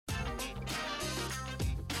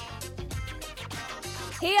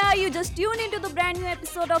You just tuned into the brand new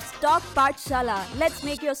episode of Stock Pathshala. Let's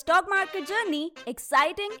make your stock market journey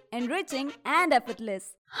exciting, enriching and effortless.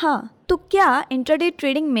 हाँ, तो क्या intraday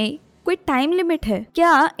trading में कोई time limit है?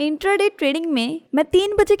 क्या intraday trading में मैं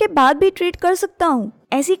 3 बजे के बाद भी ट्रेड कर सकता हूँ?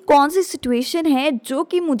 ऐसी कौन सी सिचुएशन है जो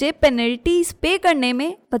कि मुझे पेनल्टीज पे करने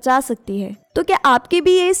में बचा सकती है? तो क्या आपके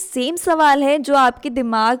भी ये सेम सवाल है जो आपके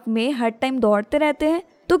दिमाग में हर टाइम दौड़ते रहते हैं?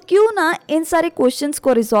 तो क्यों ना इन सारे क्वेश्चंस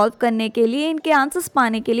को रिजॉल्व करने के लिए, इनके आंसर्स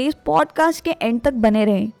पाने के लिए इस पॉडकास्ट के एंड तक बने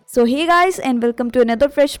रहें। सो hey guys and welcome to another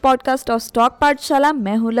fresh podcast of stock पाठशाला।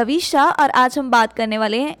 मैं हूँ लवीशा और आज हम बात करने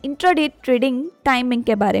वाले हैं इंट्राडे ट्रेडिंग टाइमिंग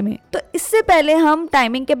के बारे में। तो इससे पहले हम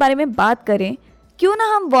टाइमिंग के बारे में बात करें, क्यों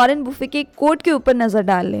ना हम वॉरेन बुफे के कोट के ऊपर नजर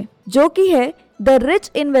डाल लें, जो कि है the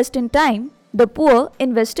rich invest in time, the poor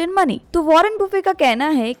invest in money. तो वॉरेन बुफे का कहना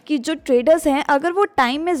है कि जो ट्रेडर्स हैं अगर वो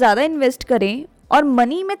टाइम में ज्यादा इन्वेस्ट करें और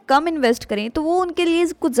मनी में कम इन्वेस्ट करें तो वो उनके लिए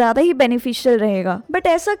कुछ ज्यादा ही बेनिफिशियल रहेगा। बट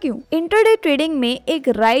ऐसा क्यों? इंट्राडे ट्रेडिंग में एक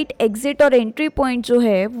राइट एग्जिट और एंट्री पॉइंट जो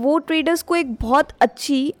है वो ट्रेडर्स को एक बहुत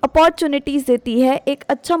अच्छी अपॉर्चुनिटीज देती है एक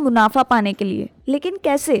अच्छा मुनाफा पाने के लिए। लेकिन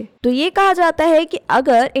कैसे? तो ये कहा जाता है कि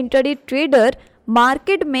अगर इंट्राडे ट्रेडर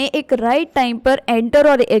मार्केट में एक राइट टाइम पर एंटर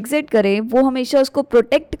और एग्जिट करे, वो हमेशा उसको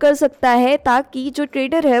प्रोटेक्ट कर सकता है ताकि जो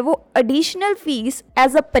ट्रेडर है वो additional fees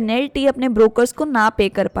as a penalty अपने ब्रोकर्स को ना पे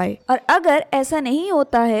कर पाए। और अगर ऐसा नहीं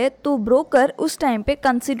होता है तो ब्रोकर उस टाइम पे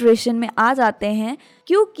कंसिडरेशन में आ जाते हैं,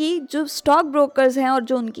 क्योंकि जो स्टॉक ब्रोकर्स हैं और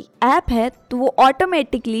जो उनकी ऐप है तो वो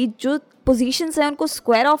ऑटोमेटिकली जो पोजीशंस हैं उनको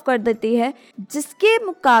स्क्वायर ऑफ कर देती है, जिसके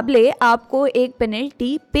मुकाबले आपको एक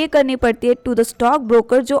पेनल्टी पे करनी पड़ती है टू द स्टॉक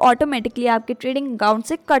ब्रोकर, जो ऑटोमेटिकली आपके ट्रेडिंग अकाउंट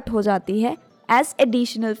से कट हो जाती है एज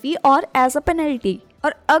एडिशनल फी और एज अ पेनल्टी।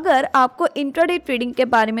 और अगर आपको इंट्राडे ट्रेडिंग के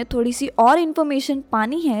बारे में थोड़ी सी और इन्फॉर्मेशन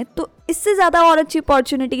पानी है तो इससे ज़्यादा और अच्छी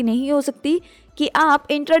अपॉर्चुनिटी नहीं हो सकती कि आप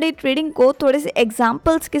इंट्राडे ट्रेडिंग को थोड़े से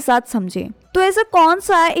एग्जाम्पल्स के साथ समझें। तो ऐसा कौन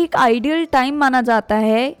सा एक आइडियल टाइम माना जाता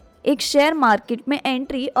है एक शेयर मार्केट में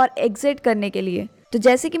एंट्री और एग्जिट करने के लिए? तो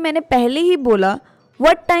जैसे कि मैंने पहले ही बोला,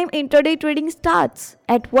 what time intraday trading starts,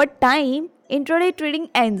 at what time intraday trading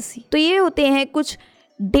ends. तो ये होते हैं कुछ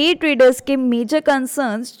डे ट्रेडर्स के मेजर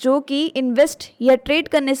कंसर्न्स जो कि इन्वेस्ट या ट्रेड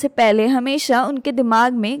करने से पहले हमेशा उनके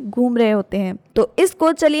दिमाग में घूम रहे होते हैं। तो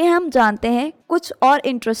इसको चलिए हम जानते हैं कुछ और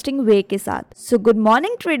इंटरेस्टिंग वे के साथ। So good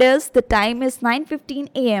morning traders, the time is 9:15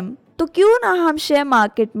 AM। तो क्यों ना हम शेयर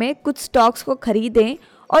मार्केट में कुछ स्टॉक्स को खरीदें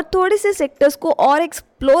और थोड़े से सेक्टर्स को और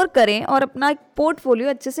एक्सप्लोर करें और अपना पोर्टफोलियो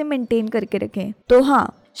अच्छे से मेंटेन करके रखें। तो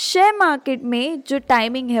हाँ, शेयर मार्केट में जो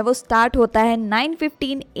टाइमिंग है वो स्टार्ट होता है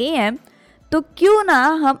 9:15 AM। तो क्यों ना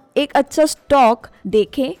हम एक अच्छा स्टॉक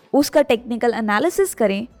देखें, उसका टेक्निकल एनालिसिस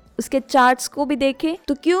करें, उसके चार्ट्स को भी देखें,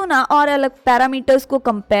 तो क्यों ना और अलग पैरामीटर्स को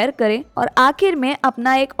कंपेयर करें और आखिर में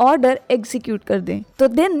अपना एक ऑर्डर एग्जीक्यूट कर दें। तो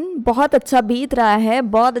दिन बहुत अच्छा बीत रहा है,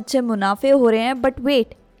 बहुत अच्छे मुनाफे हो रहे हैं, but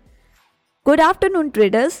wait, good afternoon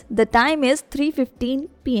traders, the time is 3:15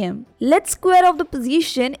 PM। Let's square off the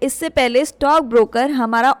position. इससे पहले स्टॉक ब्रोकर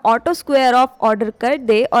हमारा ऑटो स्क्वायर ऑफ ऑर्डर कर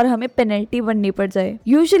दे और हमें पेनल्टी बननी पड़ जाए।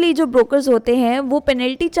 यूजुअली जो ब्रोकर्स होते हैं वो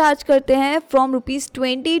पेनल्टी चार्ज करते हैं फ्रॉम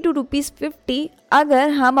 ₹20 टू ₹50 अगर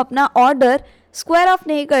हम अपना ऑर्डर स्क्वायर ऑफ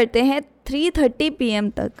नहीं करते हैं 3:30 PM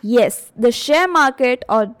तक। यस, द शेयर मार्केट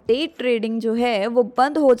और डे ट्रेडिंग जो है वो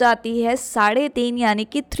बंद हो जाती है 3:30 यानी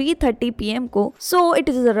कि 3:30 PM को। So it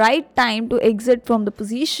is the right time to exit from the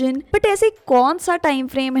position. But ऐसे कौन सा टाइम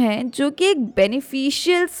फ्रेम है जो कि एक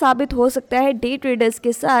बेनिफिशियल साबित हो सकता है डे ट्रेडर्स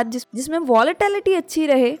के साथ, जिसमें वॉलेटिलिटी अच्छी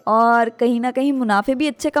रहे और कहीं ना कहीं मुनाफे भी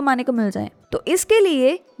अच्छे कमाने को मिल जाए? तो इसके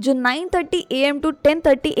लिए जो 9:30 AM टू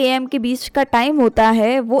 10:30 AM के बीच का टाइम होता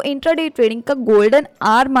है वो इंट्राडे ट्रेडिंग का गोल्डन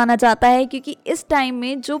आवर माना जाता है, क्योंकि इस टाइम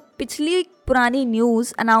में जो पिछली पुरानी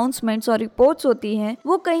न्यूज, अनाउंसमेंट्स और रिपोर्ट्स होती हैं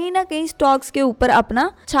वो कहीं ना कहीं स्टॉक्स के ऊपर अपना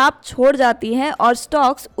छाप छोड़ जाती हैं और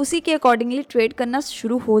स्टॉक्स उसी के अकॉर्डिंगली ट्रेड करना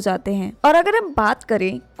शुरू हो जाते हैं। और अगर हम बात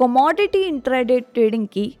करें कमोडिटी इंट्राडे ट्रेडिंग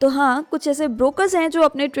की, तो हाँ, कुछ ऐसे ब्रोकर्स हैं जो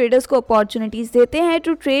अपने ट्रेडर्स को अपॉर्चुनिटीज देते हैं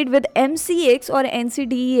टू ट्रेड विद MCX और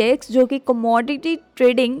NCDEX, जो कि कमोडिटी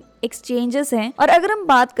ट्रेडिंग एक्सचेंजेस हैं। और अगर हम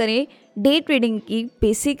बात करें डे ट्रेडिंग की,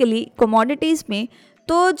 बेसिकली कमोडिटीज में,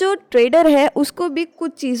 तो जो ट्रेडर है उसको भी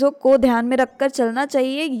कुछ चीज़ों को ध्यान में रखकर चलना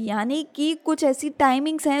चाहिए, यानी कि कुछ ऐसी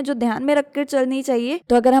टाइमिंग्स हैं जो ध्यान में रखकर चलनी चाहिए।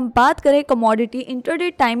 तो अगर हम बात करें कमोडिटी इंट्राडे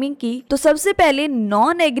टाइमिंग की, तो सबसे पहले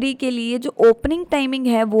नॉन एग्री के लिए जो ओपनिंग टाइमिंग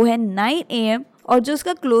है वो है 9 AM और जो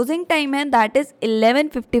उसका क्लोजिंग टाइम है दैट इज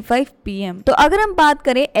 11:55 PM। तो अगर हम बात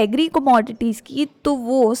करें एग्री कमोडिटीज की तो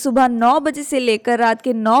वो सुबह 9 बजे से लेकर रात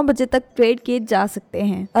के 9 बजे तक ट्रेड किए जा सकते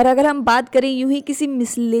हैं। और अगर हम बात करें यूं ही किसी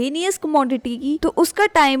मिसलेनियस कमोडिटी की तो उसका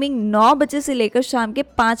टाइमिंग 9 बजे से लेकर शाम के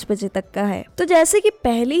 5 बजे तक का है। तो जैसे कि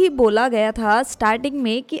पहले ही बोला गया था स्टार्टिंग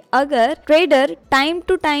में कि अगर ट्रेडर टाइम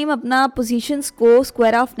टू टाइम अपना पोजीशंस को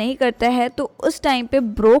स्क्वायर ऑफ नहीं करता है तो उस टाइम पे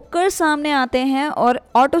ब्रोकर सामने आते हैं और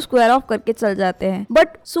ऑटो स्क्वायर ऑफ करके चल जाते हैं।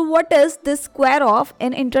 But so what is this square of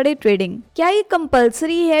in intraday trading? क्या ये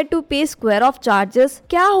कंपलसरी है टू पे स्क्वायर ऑफ चार्जेस?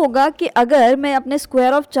 क्या होगा कि अगर मैं अपने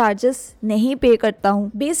स्क्वायर ऑफ चार्जेस नहीं पे करता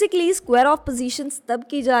हूँ? बेसिकली स्क्वायर ऑफ पोजीशंस तब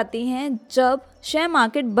की जाती हैं जब शेयर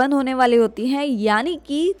मार्केट बंद होने वाली होती है, यानी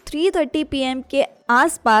कि 3:30 PM के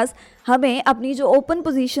आसपास हमें अपनी जो ओपन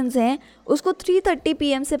पोजीशंस हैं उसको 3:30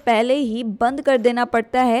 PM से पहले ही बंद कर देना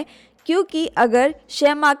पड़ता है, क्योंकि अगर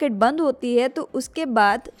शेयर मार्केट बंद होती है तो उसके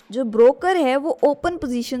बाद जो ब्रोकर है वो ओपन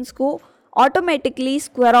पोजीशंस को ऑटोमेटिकली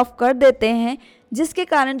स्क्वायर ऑफ कर देते हैं, जिसके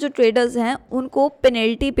कारण जो ट्रेडर्स हैं उनको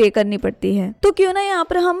पेनल्टी पे करनी पड़ती है। तो क्यों ना यहाँ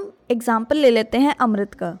पर हम एग्जाम्पल ले लेते हैं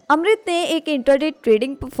अमृत का। अमृत ने एक इंट्राडे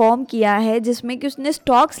ट्रेडिंग परफॉर्म किया है जिसमें कि उसने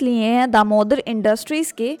स्टॉक्स लिए हैं दामोदर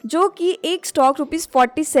इंडस्ट्रीज के, जो कि एक स्टॉक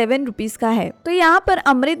 ₹47 का है। तो यहाँ पर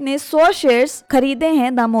अमृत ने 100 शेयर्स खरीदे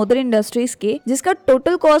हैं दामोदर इंडस्ट्रीज के, जिसका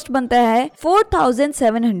टोटल कॉस्ट बनता है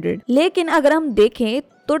 4700। लेकिन अगर हम देखें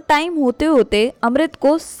तो टाइम होते होते अमृत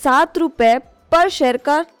को ₹7 पर शेयर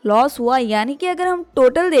का लॉस हुआ, यानी कि अगर हम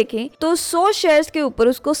टोटल देखें तो 100 शेयर्स के ऊपर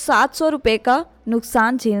उसको ₹700 का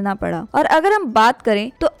नुकसान झेलना पड़ा। और अगर हम बात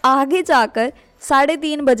करें तो आगे जाकर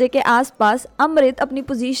 3:30 बजे के आसपास अमृत अपनी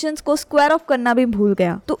पोजीशंस को स्क्वायर ऑफ करना भी भूल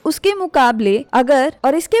गया। तो उसके मुकाबले अगर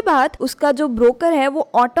और इसके बाद उसका जो ब्रोकर है वो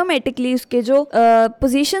ऑटोमेटिकली उसके जो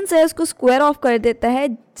पोजीशंस है उसको स्क्वायर ऑफ कर देता है,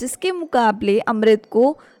 जिसके मुकाबले अमृत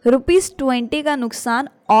को ₹20 का नुकसान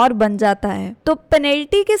और बन जाता है। तो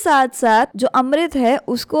पेनल्टी के साथ साथ जो अमृत है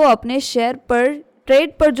उसको अपने शेयर पर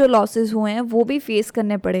ट्रेड पर जो लॉसेस हुए हैं वो भी फेस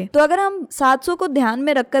करने पड़े। तो अगर हम 700 को ध्यान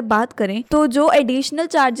में रखकर बात करें तो जो एडिशनल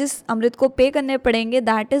चार्जेस अमृत को पे करने पड़ेंगे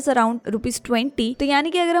दैट इज अराउंड ₹20। तो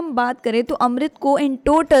यानी कि अगर हम बात करें तो अमृत को इन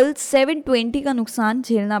टोटल 720 का नुकसान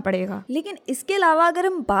झेलना पड़ेगा। लेकिन इसके अलावा अगर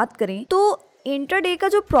हम बात करें तो इंट्राडे का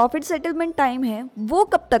जो प्रॉफिट सेटलमेंट टाइम है वो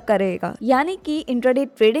कब तक का रहेगा, यानी कि इंट्राडे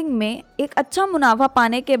ट्रेडिंग में एक अच्छा मुनाफा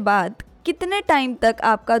पाने के बाद कितने टाइम तक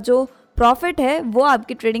आपका जो प्रॉफिट है वो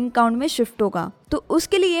आपकी ट्रेडिंग अकाउंट में शिफ्ट होगा। तो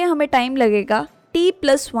उसके लिए हमें टाइम लगेगा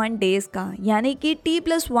T+1 डेज का, यानी कि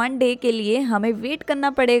T+1 डे के लिए हमें वेट करना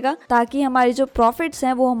पड़ेगा ताकि हमारे जो प्रॉफिट्स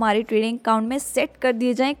हैं वो हमारी ट्रेडिंग अकाउंट में सेट कर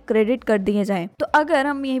दिए जाएं, क्रेडिट कर दिए जाएं। तो अगर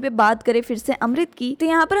हम यहीं पे बात करें फिर से अमृत की, तो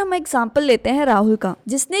यहाँ पर हम एग्जांपल लेते हैं राहुल का,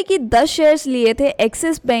 जिसने कि 10 शेयर्स लिए थे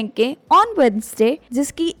एक्सिस बैंक के ऑन वेडनेसडे,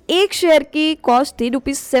 जिसकी एक शेयर की कॉस्ट थी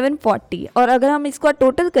 ₹740। और अगर हम इसका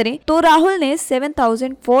टोटल करें तो राहुल ने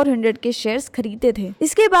 7400 के शेयर्स खरीदे थे।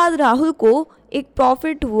 इसके बाद राहुल को एक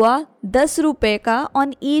प्रॉफिट हुआ ₹10 का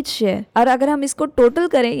ऑन ईच शेयर। और अगर हम इसको टोटल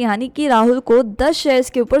करें यानी कि राहुल को 10 शेयर्स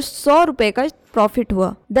के ऊपर ₹100 का प्रॉफिट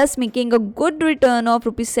हुआ, thus making a good return of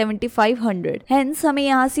 ₹7500। Hence हमें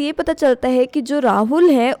यहाँ से ये पता चलता है कि जो राहुल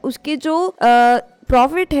है उसके जो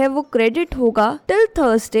प्रॉफिट है वो क्रेडिट होगा टिल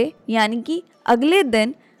थर्सडे, यानी कि अगले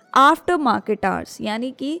दिन आफ्टर मार्केट आवर्स,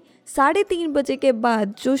 यानी कि 3:30 बजे के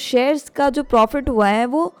बाद जो शेयर्स का जो प्रॉफिट हुआ है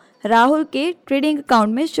वो राहुल के ट्रेडिंग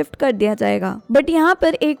अकाउंट में शिफ्ट कर दिया जाएगा। बट यहाँ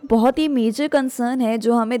पर एक बहुत ही मेजर कंसर्न है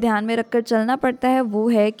जो हमें ध्यान में रखकर चलना पड़ता है, वो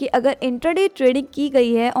है कि अगर इंट्राडे ट्रेडिंग की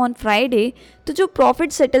गई है ऑन फ्राइडे तो जो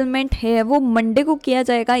प्रॉफिट सेटलमेंट है वो मंडे को किया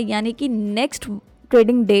जाएगा, यानी कि नेक्स्ट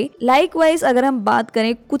ट्रेडिंग डे। लाइकवाइज अगर हम बात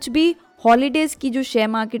करें कुछ भी हॉलीडेज की जो शेयर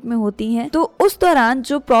मार्केट में होती हैं तो उस दौरान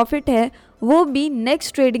जो प्रॉफिट है वो भी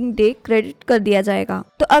नेक्स्ट ट्रेडिंग डे क्रेडिट कर दिया जाएगा।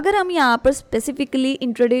 तो अगर हम यहाँ पर स्पेसिफिकली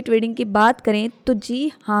इंट्राडे ट्रेडिंग की बात करें तो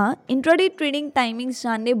जी हाँ, इंट्राडे ट्रेडिंग टाइमिंग्स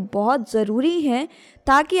जानने बहुत ज़रूरी है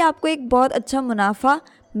ताकि आपको एक बहुत अच्छा मुनाफा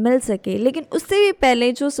मिल सके। लेकिन उससे भी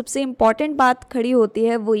पहले जो सबसे इम्पोर्टेंट बात खड़ी होती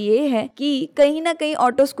है वो ये है कि कहीं ना कहीं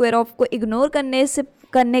ऑटो स्क्वायर ऑफ को इग्नोर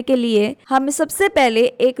करने के लिए हमें सबसे पहले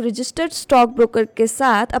एक रजिस्टर्ड स्टॉक ब्रोकर के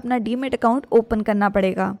साथ अपना डीमेट अकाउंट ओपन करना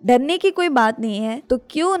पड़ेगा। डरने की कोई बात नहीं है, तो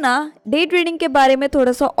क्यों ना डे ट्रेडिंग के बारे में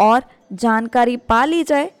थोड़ा सा और जानकारी पा ली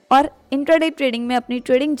जाए और इंट्राडे ट्रेडिंग में अपनी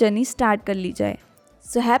ट्रेडिंग जर्नी स्टार्ट कर ली जाए।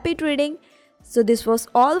 So happy trading. So this was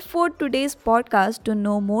all for today's podcast. To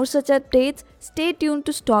know more such updates, stay tuned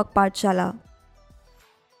to Stock Pathshala.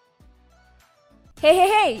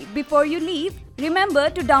 Hey, before you leave, remember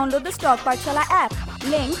to download the Stock Pathshala app.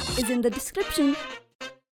 Link is in the description.